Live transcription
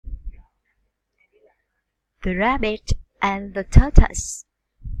The Rabbit and the Tortoise.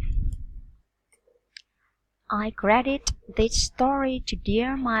 I credit this story to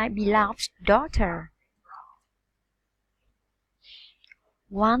dear my beloved daughter.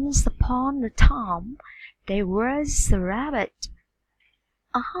 Once upon a time, there was a rabbit.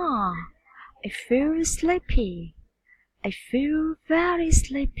 Aha! I feel sleepy. I feel very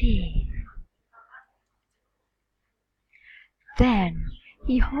sleepy. Then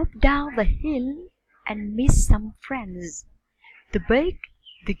he hopped down the hill and met some friends, the pig,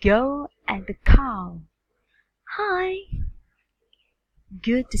 the goat, and the cow. Hi!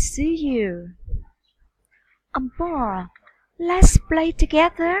 Good to see you. I'm bored. Let's play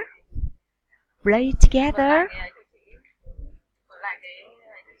together. Play together.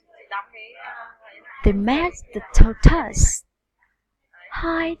 They met the tortoise.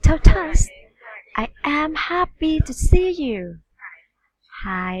 Hi, tortoise. I am happy to see you.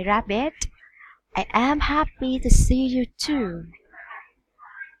 Hi, rabbit. I am happy to see you too.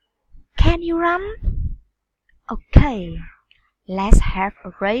 Can you run? Okay, let's have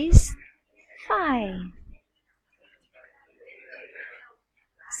a race. Fine.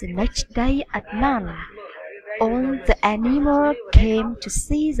 The next day at noon, all the animals came to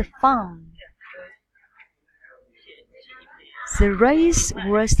see the fun. The race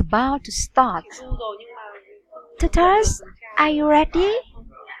was about to start. Tortoise, are you ready?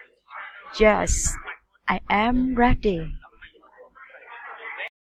 Yes, I am ready.